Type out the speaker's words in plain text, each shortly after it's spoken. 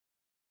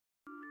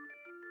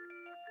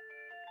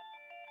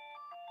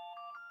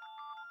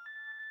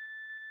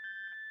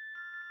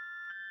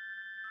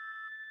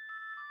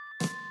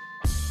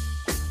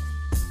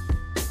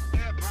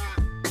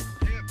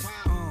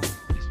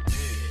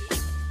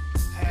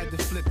to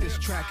flip this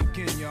track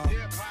again, y'all.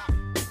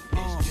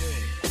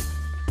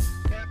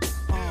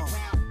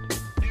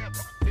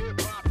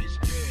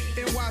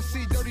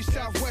 NYC, dirty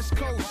Southwest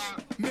Coast,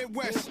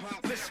 Midwest,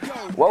 let's go.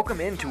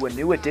 Welcome into a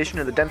new edition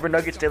of the Denver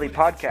Nuggets Daily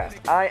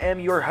Podcast. I am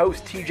your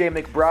host, T.J.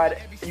 McBride.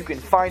 You can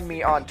find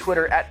me on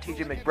Twitter at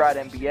TJ McBride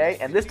NBA,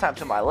 and this time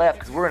to my left,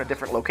 because we're in a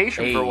different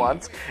location for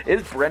once,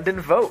 is Brendan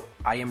Vogt.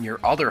 I am your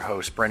other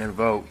host, Brendan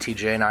Vogt.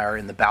 TJ and I are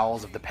in the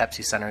bowels of the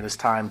Pepsi Center this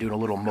time, doing a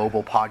little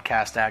mobile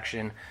podcast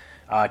action.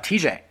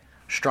 TJ,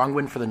 strong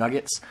win for the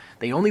Nuggets.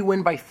 They only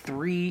win by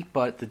 3,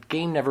 but the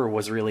game never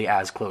was really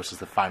as close as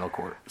the final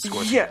score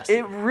suggested.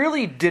 It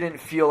really didn't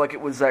feel like it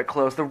was that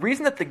close. The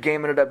reason that the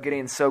game ended up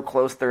getting so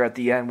close there at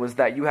the end was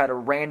that you had a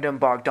random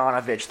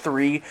Bogdanovich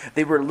 3.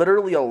 They were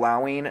literally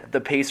allowing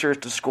the Pacers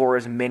to score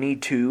as many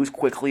 2s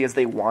quickly as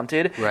they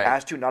wanted,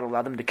 as to not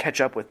allow them to catch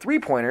up with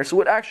 3-pointers,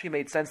 so it actually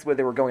made sense the way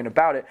they were going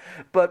about it.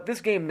 But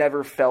this game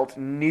never felt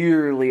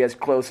nearly as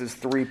close as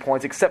 3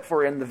 points, except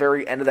for in the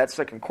very end of that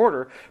second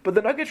quarter. But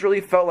the Nuggets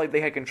really felt like they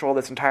had control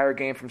of this entire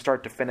game from start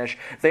to finish.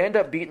 They end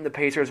up beating the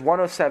Pacers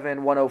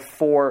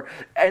 107-104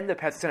 in the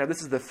Pepsi Center.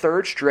 This is the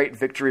third straight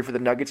victory for the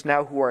Nuggets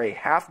now, who are a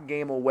half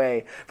game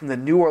away from the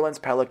New Orleans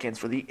Pelicans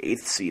for the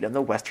 8th seed in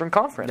the Western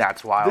Conference.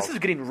 That's wild. This is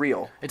getting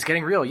real. It's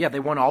getting real. Yeah, they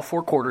won all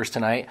 4 quarters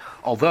tonight,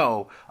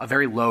 although a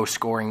very low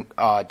scoring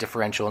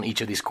differential in each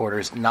of these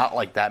quarters, not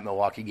like that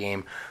Milwaukee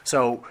game.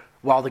 So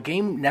while the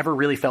game never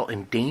really felt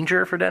in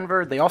danger for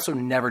Denver, they also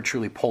never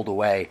truly pulled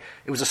away.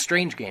 It was a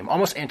strange game,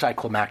 almost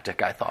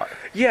anticlimactic, I thought.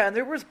 Yeah, and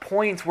there was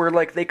points where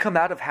they come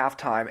out of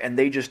halftime and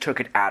they just took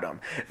it at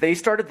them. They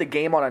started the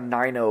game on a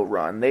 9-0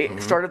 run. They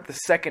started the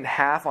second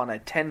half on a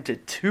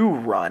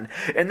 10-2 run.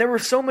 And there were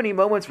so many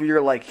moments where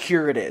you're like,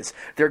 here it is.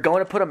 They're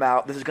going to put them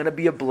out. This is going to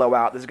be a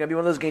blowout. This is going to be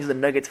one of those games the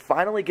Nuggets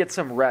finally get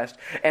some rest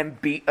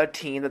and beat a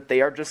team that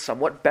they are just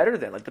somewhat better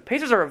than. Like, the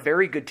Pacers are a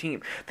very good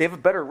team. They have a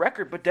better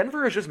record, but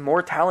Denver is just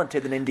more talented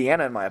than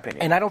Indiana, in my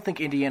opinion. And I don't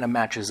think Indiana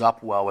matches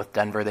up well with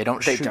Denver. They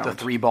don't shoot the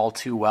 3-ball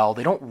too well.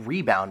 They don't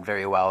rebound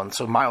very well. And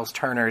so Miles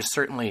Turner is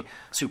certainly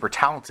super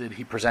talented.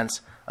 He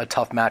presents a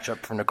tough matchup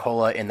for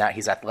Nikola in that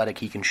he's athletic,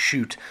 he can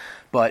shoot.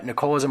 But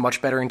Nikola's a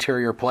much better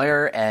interior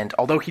player, and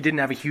although he didn't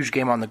have a huge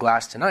game on the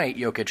glass tonight,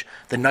 Jokic,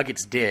 the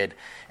Nuggets did,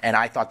 and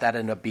I thought that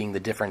ended up being the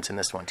difference in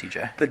this one,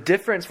 TJ. The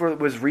difference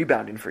was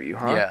rebounding for you,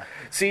 huh? Yeah.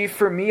 See,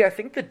 for me, I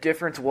think the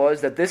difference was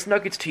that this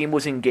Nuggets team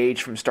was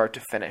engaged from start to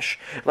finish.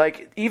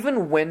 Like,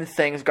 even when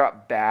things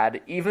got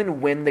bad,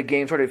 even when the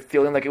game started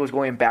feeling like it was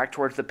going back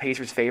towards the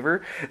Pacers'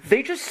 favor,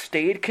 they just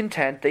stayed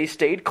content, they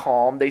stayed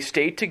calm, they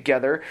stayed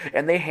together,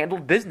 and they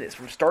handled business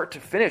from start to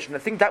finish, and I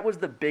think that was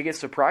the biggest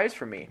surprise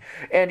for me.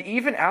 And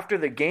even after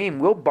the game,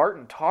 Will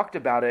Barton talked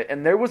about it,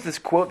 and there was this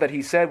quote that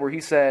he said where he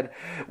said,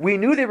 "We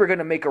knew they were going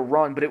to make a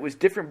run, but it was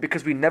different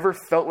because we never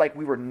felt like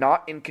we were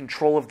not in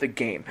control of the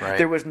game. Right.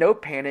 There was no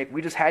panic.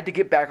 We just had to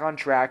get back on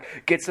track,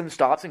 get some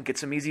stops, and get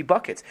some easy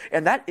buckets."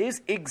 And that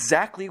is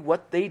exactly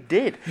what they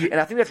did. Yeah.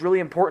 And I think that's really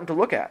important to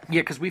look at.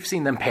 Yeah, because we've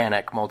seen them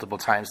panic multiple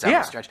times down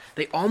the stretch.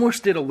 They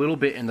almost did a little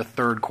bit in the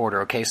third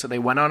quarter, okay? So they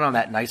went on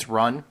that nice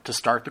run to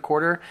start the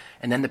quarter,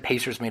 and then the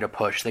Pacers made a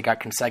push. They got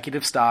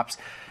consecutive stops.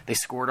 They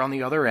scored on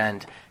the other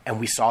end, and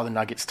we saw the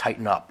Nuggets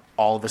tighten up.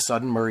 All of a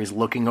sudden, Murray's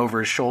looking over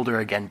his shoulder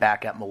again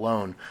back at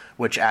Malone,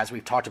 which, as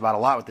we've talked about a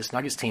lot with this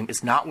Nuggets team,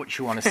 is not what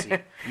you want to see.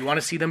 You want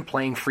to see them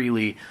playing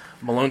freely.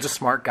 Malone's a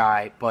smart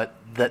guy, but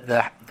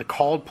the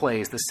called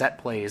plays, the set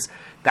plays,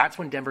 that's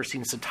when Denver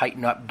seems to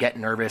tighten up, get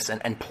nervous,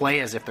 and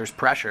play as if there's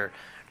pressure.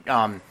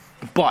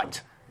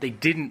 But they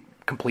didn't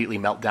completely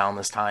melt down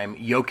this time.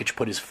 Jokic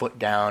put his foot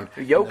down.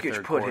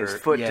 Jokic put his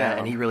foot down.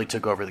 And he really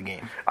took over the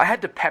game. I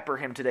had to pepper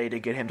him today to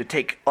get him to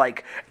take,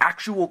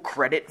 actual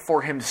credit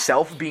for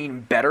himself being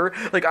better.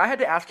 I had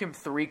to ask him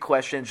 3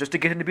 questions just to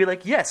get him to be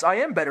like, yes, I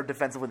am better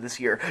defensively this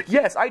year.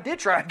 Yes, I did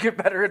try to get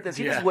better at this.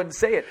 He just wouldn't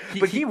say it.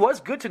 But he was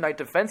good tonight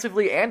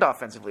defensively and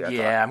offensively, I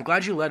thought. I'm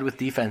glad you led with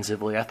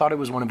defensively. I thought it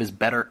was one of his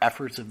better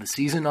efforts of the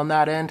season on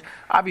that end.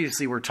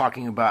 Obviously, we're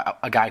talking about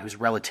a guy who's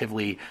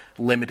relatively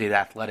limited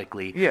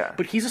athletically. Yeah.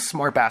 But he's a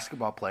smart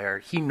basketball player.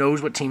 He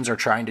knows what teams are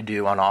trying to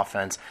do on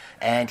offense,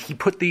 and he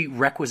put the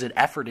requisite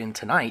effort in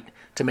tonight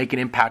to make an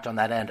impact on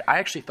that end. I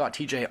actually thought,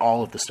 TJ,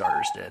 all of the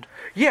starters did.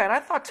 Yeah, and I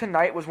thought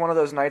tonight was one of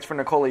those nights for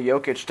Nikola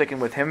Jokic, sticking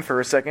with him for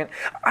a second.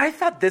 I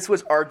thought this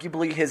was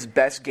arguably his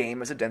best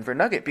game as a Denver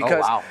Nugget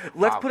because,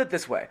 let's put it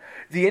this way.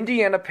 The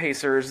Indiana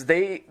Pacers,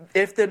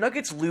 if the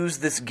Nuggets lose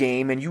this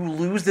game and you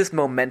lose this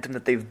momentum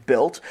that they've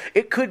built,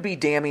 it could be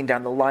damning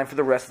down the line for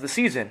the rest of the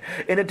season.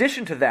 In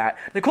addition to that,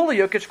 Nikola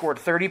Jokic scored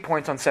 30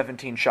 points on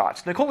 17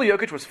 shots. Nikola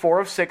Jokic was 4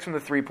 of 6 from the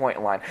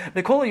 3-point line.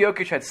 Nikola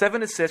Jokic had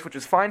 7 assists, which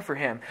is fine for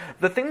him.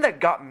 The thing that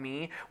got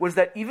me was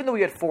that even though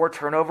he had 4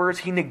 turnovers,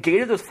 he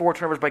negated those 4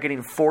 turnovers by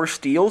getting 4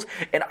 steals,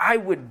 and I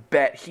would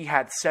bet he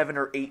had 7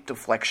 or 8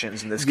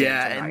 deflections in this game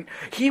tonight.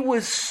 He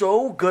was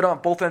so good on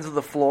both ends of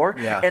the floor,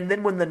 and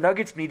then when the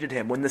Nuggets needed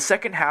him, when the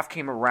second half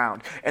came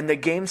around, and the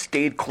game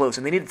stayed close,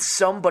 and they needed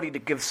somebody to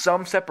give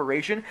some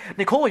separation,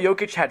 Nikola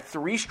Jokic had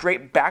 3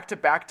 straight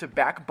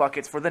back-to-back-to-back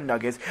buckets for the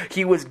Nuggets.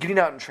 He was getting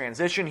out in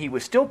transition. possession. He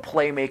was still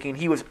playmaking.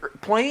 He was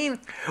playing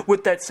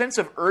with that sense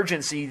of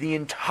urgency the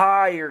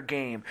entire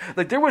game.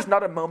 Like, there was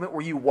not a moment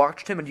where you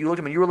watched him and you looked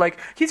at him and you were like,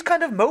 he's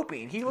kind of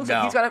moping. He looks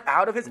like he's kind of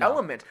out of his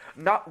element.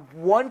 Not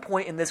one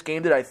point in this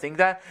game did I think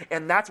that,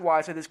 and that's why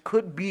I said this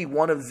could be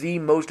one of the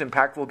most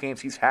impactful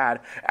games he's had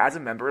as a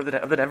member of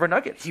the Denver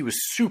Nuggets. He was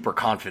super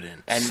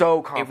confident. And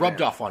so confident. It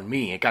rubbed off on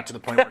me. It got to the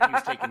point where he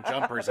was taking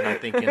jumpers and I'm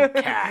thinking,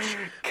 cash.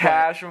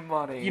 Cash or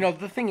money. You know,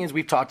 the thing is,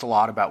 we've talked a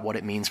lot about what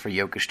it means for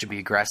Jokic to be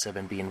aggressive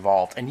and be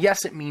involved. And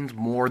yes, it means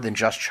more than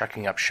just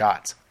chucking up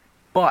shots.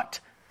 But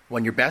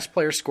when your best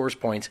player scores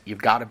points,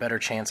 you've got a better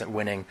chance at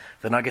winning.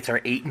 The Nuggets are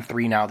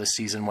 8-3 now this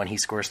season when he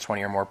scores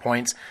 20 or more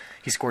points.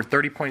 He scored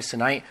 30 points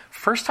tonight.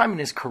 First time in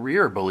his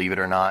career, believe it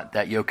or not,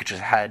 that Jokic has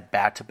had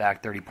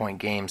back-to-back 30-point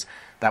games.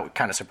 That would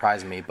kind of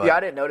surprise me. But yeah, I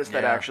didn't notice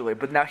that actually.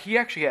 But now he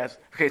actually has...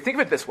 Okay, think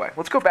of it this way.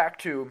 Let's go back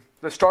to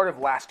the start of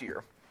last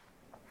year.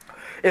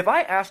 If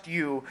I asked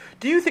you,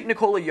 do you think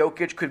Nikola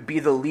Jokic could be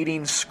the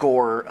leading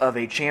scorer of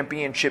a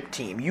championship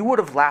team, you would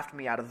have laughed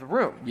me out of the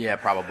room. Yeah,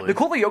 probably.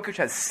 Nikola Jokic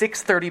has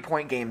 6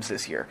 30-point games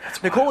this year.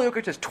 Nikola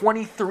Jokic has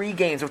 23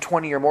 games of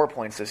 20 or more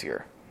points this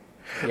year.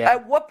 Yeah.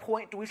 At what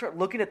point do we start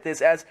looking at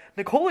this as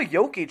Nikola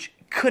Jokic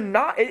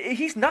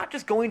he's not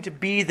just going to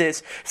be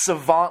this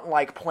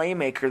savant-like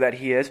playmaker that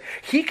he is.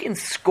 He can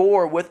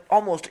score with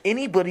almost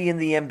anybody in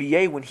the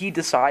NBA when he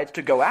decides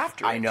to go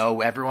after it. I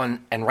know,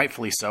 everyone, and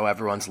rightfully so,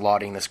 everyone's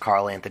lauding this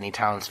Karl Anthony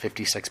Towns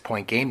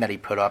 56-point game that he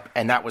put up,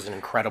 and that was an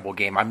incredible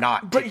game.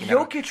 But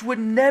Jokic would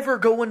never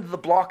go into the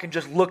block and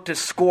just look to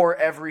score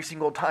every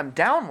single time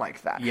down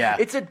like that. Yeah.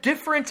 It's a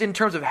difference in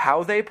terms of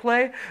how they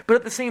play, but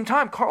at the same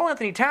time, Karl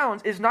Anthony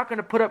Towns is not going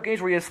to put up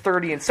games where he has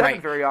 30 and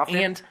 7 very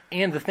often.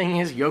 And the thing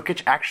is,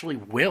 Jokic actually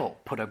will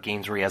put up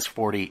games where he has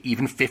 40,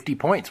 even 50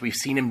 points. We've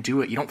seen him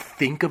do it. You don't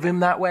think of him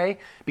that way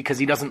because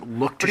he doesn't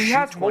look to shoot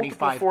 25. But he has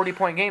multiple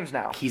 40-point games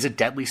now. He's a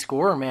deadly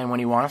scorer, man, when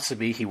he wants to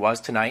be. He was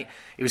tonight.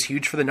 It was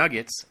huge for the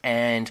Nuggets.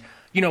 And,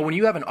 you know, when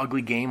you have an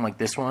ugly game like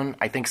this one,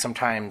 I think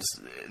sometimes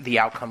the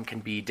outcome can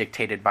be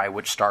dictated by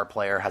which star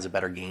player has a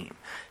better game.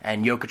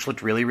 And Jokic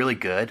looked really, really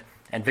good.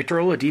 And Victor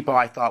Oladipo,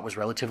 I thought, was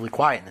relatively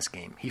quiet in this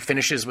game. He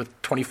finishes with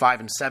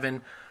 25 and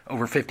 7,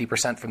 over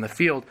 50% from the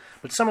field.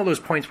 But some of those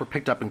points were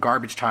picked up in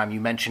garbage time.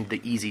 You mentioned the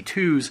easy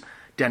twos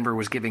Denver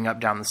was giving up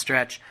down the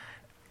stretch.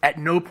 At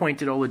no point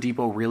did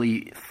Oladipo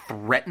really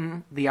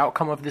threaten the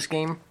outcome of this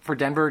game for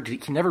Denver. He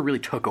never really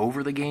took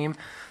over the game.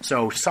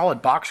 So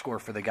solid box score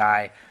for the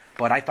guy.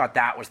 But I thought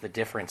that was the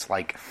difference.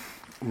 Like,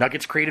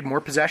 Nuggets created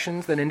more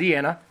possessions than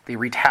Indiana. They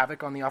wreaked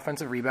havoc on the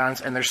offensive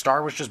rebounds, and their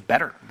star was just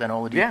better than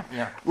Oladipo.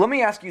 Yeah. Let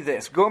me ask you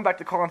this. Going back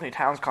to Karl Anthony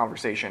Towns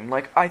conversation,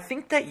 I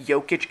think that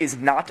Jokic is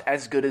not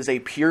as good as a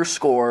pure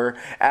scorer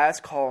as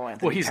Karl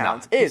Anthony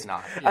Towns is. He's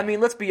not. Yeah. I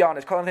mean, let's be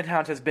honest. Karl Anthony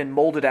Towns has been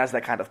molded as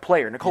that kind of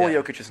player. Nikola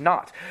Jokic is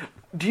not.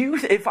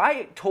 If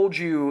I told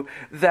you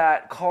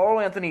that Karl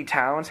Anthony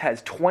Towns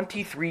has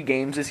 23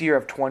 games this year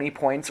of 20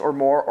 points or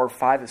more or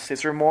 5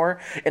 assists or more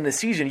in the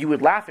season, you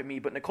would laugh at me,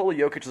 but Nikola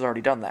Jokic has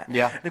already done that.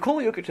 Yeah.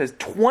 Nikola Jokic has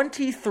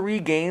 23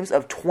 games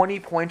of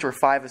 20 points or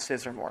 5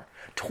 assists or more.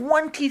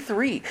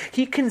 23.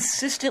 He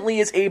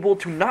consistently is able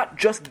to not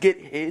just get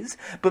his,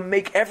 but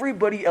make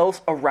everybody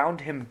else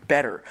around him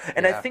better.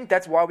 And I think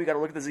that's why we got to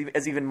look at this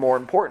as even more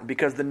important,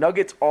 because the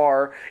Nuggets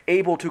are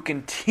able to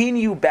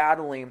continue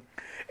battling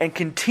and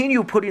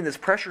continue putting this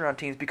pressure on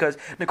teams because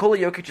Nikola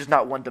Jokic is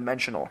not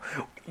one-dimensional.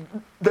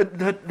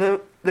 The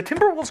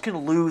Timberwolves can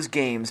lose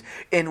games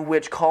in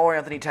which Karl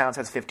Anthony Towns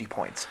has 50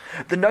 points.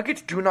 The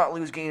Nuggets do not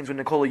lose games when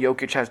Nikola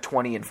Jokic has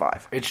 20 and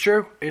 5. It's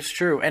true.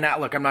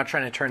 And look, I'm not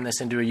trying to turn this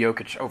into a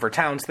Jokic over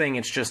Towns thing.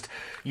 It's just,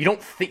 you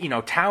don't think,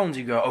 Towns,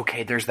 you go,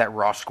 okay, there's that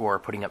raw scorer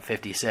putting up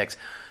 56.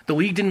 The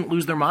league didn't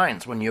lose their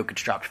minds when Jokic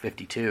dropped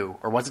 52.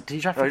 Or was it, did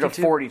he drop 52? He dropped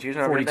 42.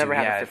 42, never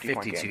had a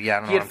 52. 50-point Yeah, I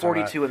don't know he had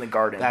 42 in the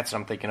Garden. That's what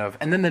I'm thinking of.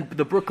 And then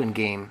the Brooklyn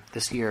game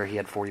this year, he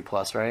had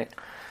 40-plus, right?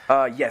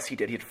 Yes, he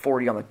did. He had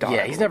 40 on the dot.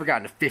 Yeah, he's never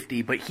gotten to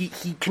 50, but he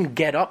can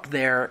get up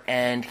there,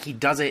 and he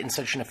does it in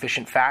such an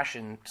efficient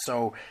fashion.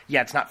 So,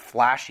 yeah, it's not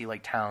flashy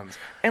like Towns.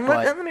 And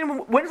when's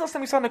the last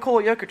time we saw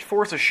Nikola Jokic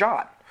force a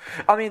shot?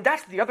 I mean,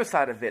 that's the other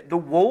side of it. The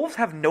Wolves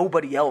have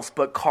nobody else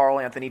but Karl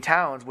Anthony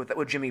Towns with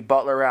Jimmy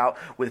Butler out,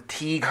 with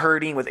Teague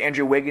hurting, with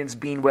Andrew Wiggins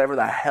being whatever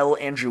the hell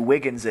Andrew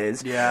Wiggins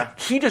is. Yeah.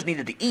 He just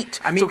needed to eat.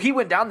 So he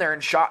went down there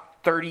and shot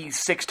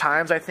 36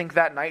 times, I think,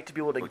 that night to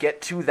be able to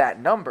get to that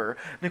number.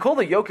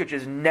 Nikola Jokic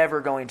is never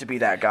going to be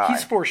that guy.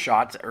 He's forced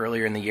shots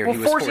earlier in the year. Well,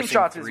 he was forcing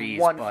shots threes,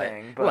 is one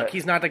thing. But look,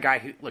 he's not the guy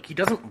who he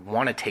doesn't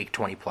want to take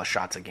 20-plus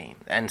shots a game.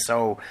 And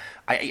so,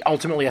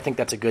 ultimately, I think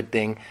that's a good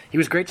thing. He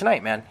was great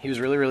tonight, man. He was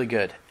really, really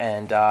good.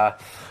 And,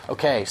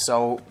 okay,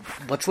 so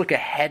let's look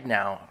ahead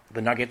now.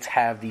 The Nuggets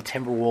have the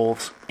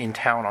Timberwolves in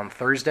town on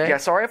Thursday. Yeah,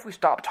 sorry if we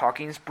stopped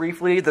talking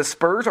briefly. The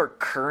Spurs are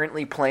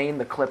currently playing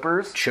the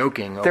Clippers.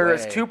 Choking away. There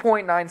is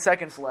 2.9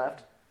 seconds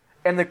left,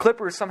 and the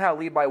Clippers somehow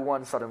lead by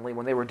 1 suddenly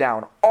when they were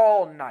down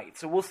all night.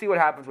 So we'll see what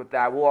happens with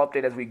that. We'll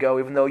update as we go,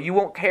 even though you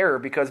won't care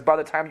because by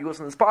the time you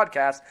listen to this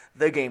podcast,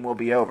 the game will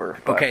be over.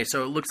 Okay,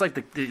 so it looks like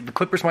the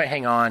Clippers might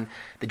hang on.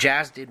 The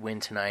Jazz did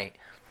win tonight.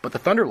 But the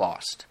Thunder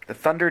lost. The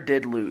Thunder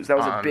did lose. That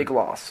was a big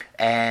loss.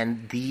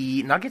 And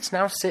the Nuggets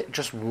now sit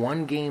just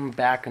one game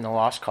back in the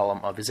loss column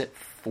of, is it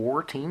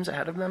 4 teams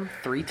ahead of them?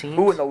 3 teams?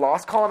 Ooh, in the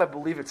loss column, I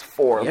believe it's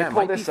 4. Yeah, Let me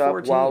pull this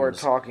up while we're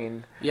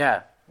talking.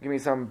 Yeah. Give me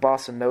some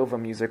bossa nova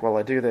music while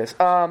I do this.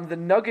 The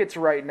Nuggets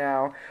right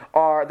now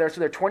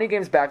they're 20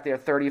 games back. They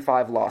have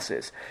 35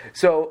 losses.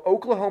 So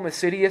Oklahoma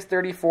City has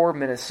 34,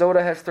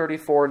 Minnesota has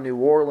 34, New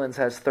Orleans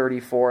has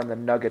 34, and the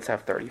Nuggets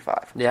have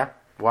 35. Yeah.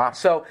 Wow.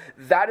 So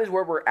that is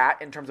where we're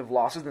at in terms of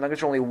losses. The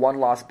Nuggets are only 1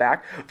 loss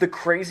back. The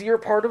crazier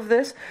part of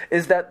this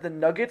is that the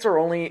Nuggets are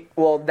only,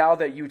 well, now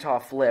that Utah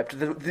flipped,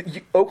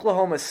 the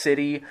Oklahoma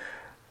City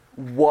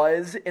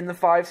was in the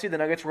 5 seed. The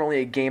Nuggets were only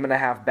a game and a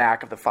half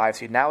back of the 5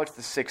 seed. Now it's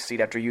the 6 seed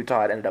after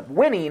Utah had ended up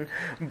winning,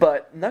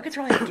 but Nuggets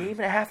are only a game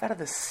and a half out of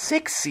the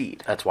 6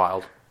 seed. That's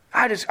wild.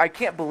 I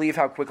can't believe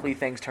how quickly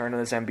things turn in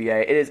this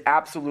NBA. It is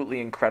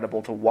absolutely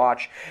incredible to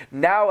watch.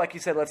 Now, like you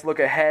said, let's look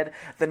ahead.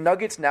 The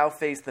Nuggets now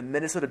face the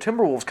Minnesota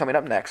Timberwolves coming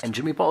up next. And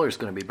Jimmy Butler's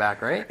going to be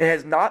back, right? It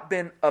has not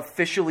been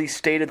officially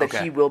stated that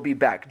he will be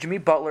back. Jimmy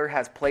Butler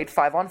has played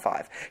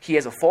 5-on-5. He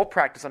has a full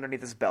practice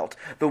underneath his belt.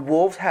 The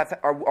Wolves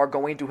are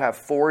going to have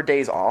 4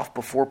 days off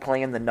before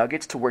playing the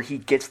Nuggets to where he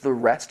gets the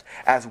rest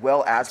as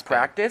well as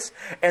practice.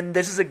 And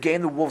this is a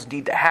game the Wolves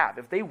need to have.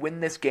 If they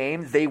win this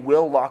game, they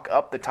will lock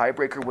up the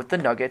tiebreaker with the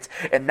Nuggets,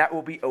 and that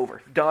will be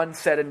over. Done,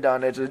 said, and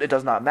done. It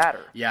does not matter.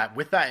 Yeah,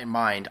 with that in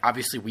mind,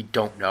 obviously we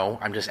don't know.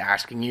 I'm just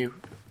asking you,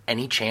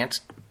 any chance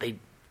they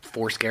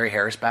force Gary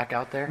Harris back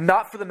out there?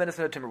 Not for the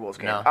Minnesota Timberwolves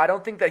game. No. I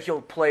don't think that he'll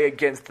play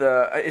against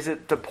is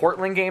it the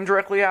Portland game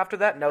directly after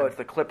that? No, it's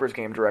the Clippers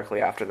game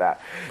directly after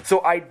that.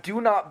 So I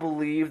do not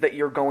believe that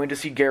you're going to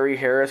see Gary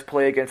Harris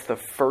play against the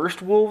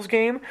first Wolves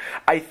game.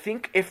 I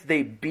think if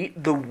they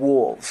beat the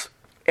Wolves,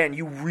 and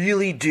you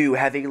really do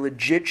have a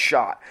legit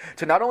shot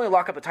to not only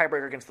lock up the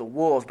tiebreaker against the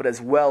Wolves, but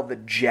as well the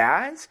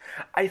Jazz,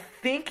 I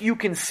think you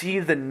can see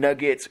the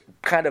Nuggets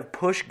kind of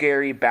push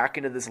Gary back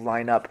into this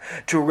lineup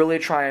to really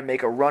try and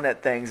make a run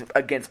at things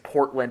against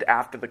Portland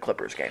after the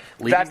Clippers game.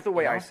 That's the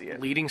way I see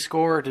it. Leading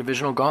scorer,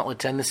 divisional gauntlet,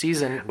 10 this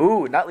season.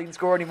 Ooh, not leading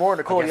scorer anymore.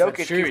 Nikola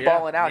Jokic keeps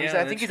balling out.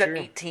 Yeah, I think he's at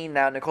 18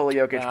 now, Nikola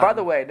Jokic. By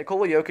the way,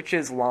 Nikola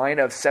Jokic's line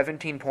of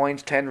 17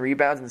 points, 10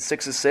 rebounds, and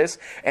 6 assists,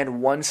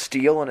 and 1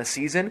 steal in a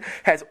season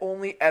has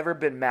only ever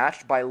been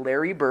matched by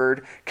Larry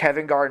Bird,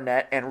 Kevin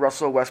Garnett, and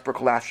Russell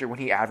Westbrook last year when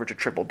he averaged a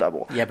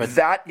triple-double. Yeah, but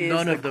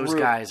none of those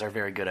guys are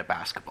very good at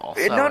basketball.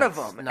 So none of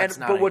them.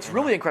 But what's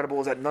really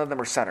incredible is that none of them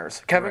are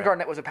centers. Kevin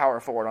Garnett was a power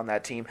forward on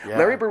that team. Yeah.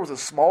 Larry Bird was a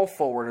small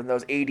forward in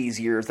those 80s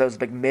years, those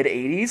like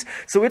mid-80s.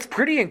 So it's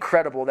pretty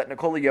incredible that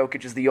Nikola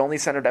Jokic is the only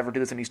center to ever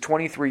do this, and he's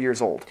 23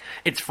 years old.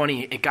 It's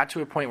funny. It got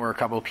to a point where a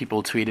couple of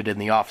people tweeted in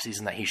the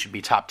offseason that he should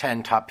be top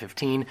 10, top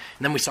 15, and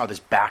then we saw this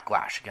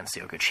backlash against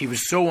Jokic. He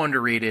was so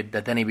underrated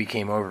that then he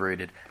became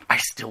overrated. I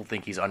still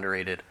think he's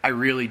underrated. I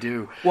really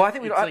do. Well, I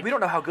think we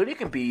don't know how good he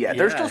can be yet. Yeah.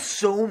 There's still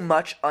so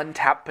much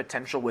untapped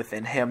potential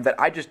within him that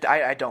I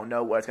don't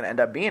know what it's going to end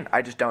up being.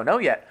 I just don't know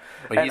yet.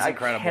 But he's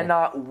incredible. I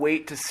cannot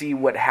wait to see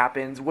what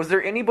happens. Was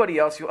there anybody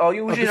else? You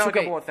should know a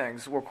couple of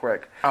things real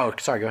quick. Oh,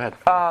 sorry. Go ahead.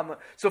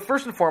 So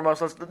first and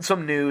foremost,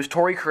 some news.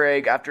 Torrey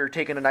Craig, after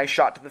taking a nice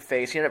shot to the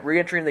face, he ended up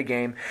re-entering the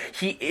game.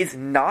 He is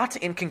not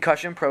in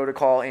concussion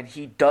protocol, and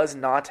he does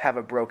not have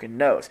a broken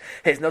nose.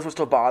 His nose was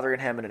still bothering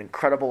him an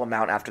incredible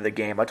amount after the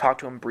game. I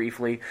talked to him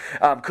briefly.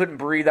 Couldn't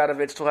breathe out of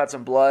it. Still had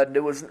some blood.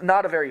 It was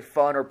not a very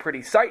fun or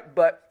pretty sight,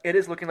 but it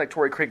is looking like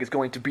Torrey Craig is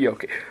going to be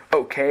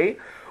okay.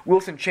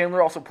 Wilson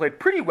Chandler also played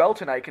pretty well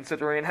tonight,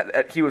 considering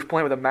that he was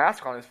playing with a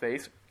mask on his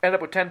face. Ended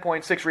up with 10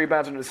 points, 6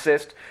 rebounds, and an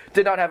assist.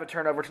 Did not have a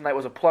turnover tonight.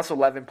 Was a plus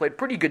 11. Played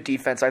pretty good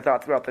defense, I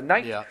thought, throughout the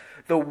night. Yeah.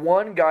 The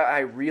one guy I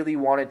really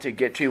wanted to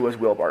get to was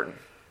Will Barton.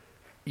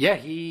 Yeah,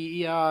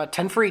 he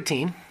 10 for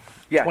 18.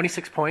 Yeah.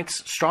 26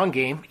 points, strong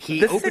game.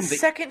 This is his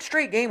second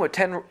straight game with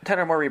 10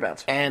 or more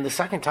rebounds. And the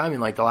second time in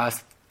the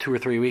last 2 or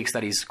 3 weeks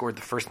that he's scored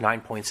the first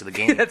 9 points of the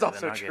game. That's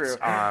also true.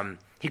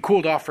 He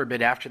cooled off for a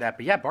bit after that.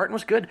 But yeah, Barton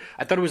was good.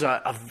 I thought it was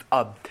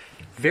a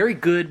very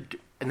good,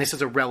 and this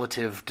is a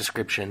relative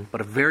description, but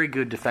a very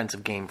good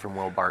defensive game from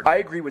Will Barton. I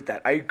agree with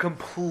that. I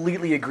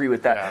completely agree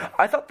with that. Yeah.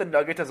 I thought the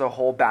Nuggets as a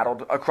whole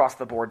battled across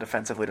the board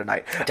defensively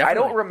tonight. Definitely. I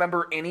don't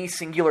remember any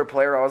singular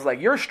player I was like,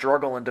 you're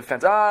struggling in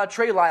defense.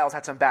 Trey Lyles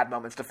had some bad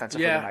moments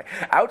defensively tonight.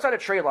 Outside of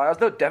Trey Lyles,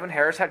 though, Devin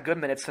Harris had good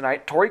minutes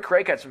tonight. Torrey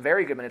Craig had some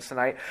very good minutes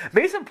tonight.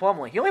 Mason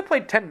Plumlee, he only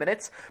played 10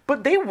 minutes,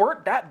 but they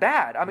weren't that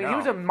bad. I mean, he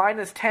was a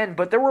minus 10,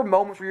 but there were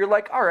moments where you're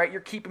like, all right,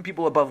 you're keeping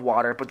people above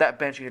water, but that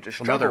bench unit just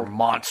struggled. Another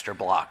monster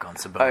block on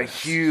Sabonis.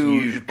 A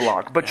huge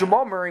block. But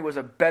Jamal Murray was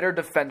a better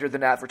defender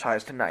than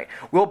advertised tonight.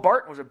 Will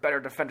Barton was a better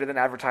defender than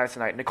advertised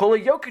tonight. Nikola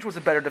Jokic was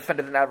a better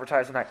defender than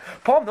advertised tonight.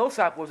 Paul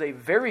Millsap was a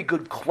very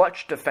good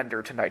clutch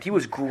defender tonight. He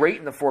was great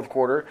in the fourth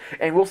quarter,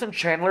 and Wilson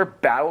Chandler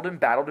battled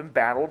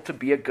to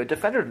be a good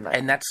defender tonight.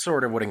 And that's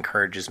sort of what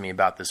encourages me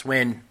about this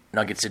win.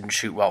 Nuggets didn't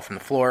shoot well from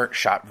the floor,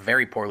 shot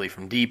very poorly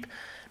from deep,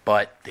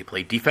 but they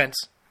played defense.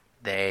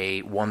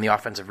 They won the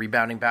offensive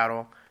rebounding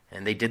battle,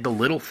 and they did the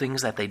little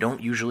things that they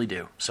don't usually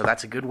do. So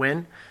that's a good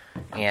win.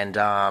 And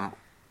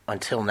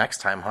until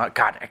next time, huh?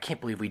 God, I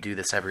can't believe we do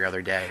this every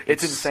other day.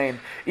 It's insane.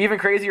 Even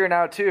crazier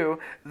now, too,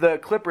 the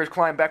Clippers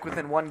climbed back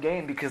within one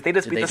game because they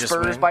just beat the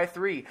Spurs by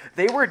 3.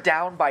 They were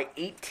down by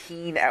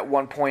 18 at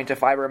one point,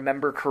 if I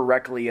remember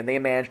correctly, and they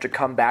managed to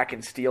come back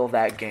and steal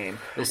that game.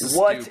 This is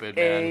stupid,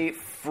 man.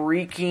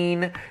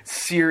 Freaking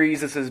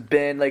series this has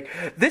been. Like,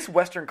 this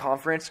Western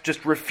Conference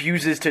just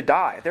refuses to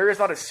die. There is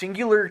not a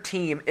singular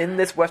team in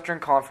this Western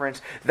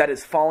Conference that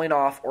is falling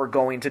off or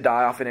going to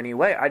die off in any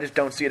way. I just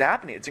don't see it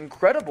happening. It's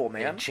incredible,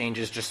 man. It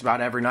changes just about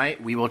every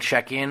night. We will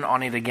check in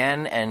on it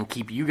again and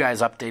keep you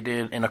guys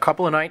updated in a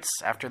couple of nights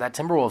after that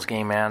Timberwolves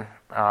game, man.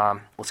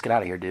 Let's get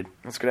out of here, dude.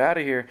 Let's get out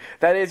of here.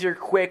 That is your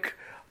quick,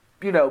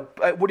 what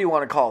do you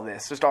want to call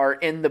this? Just our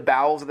In the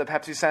Bowels of the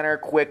Pepsi Center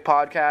quick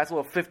podcast. A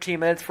little 15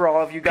 minutes for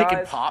all of you guys. Pick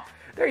and Pop.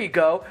 There you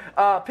go.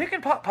 Pick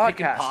and Pop podcast.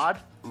 Pick and Pod?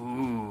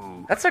 Ooh.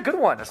 That's a good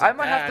one. I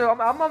might have to.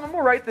 I'm going to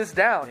write this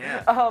down. Yeah.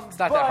 It's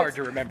not that hard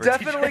to remember.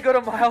 Definitely go to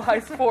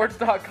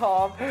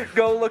milehighsports.com.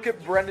 Go look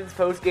at Brendan's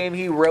post game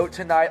he wrote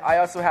tonight. I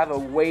also have a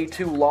way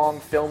too long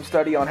film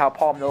study on how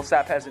Paul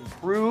Millsap has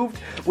improved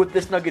with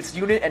this Nuggets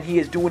unit, and he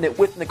is doing it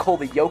with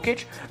Nikola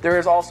Jokic. There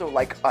is also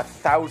like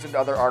 1,000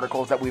 other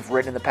articles that we've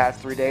written in the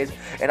past 3 days,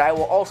 and I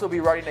will also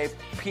be writing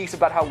a piece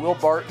about how Will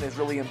Barton is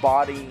really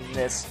embodying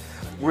this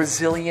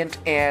resilient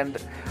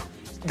and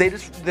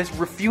this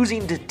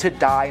refusing to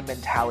die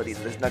mentality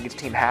that this Nuggets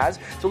team has.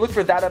 So look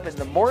for that up in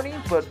the morning.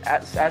 But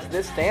as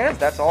this stands,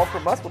 that's all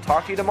from us. We'll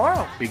talk to you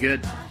tomorrow. Be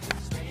good.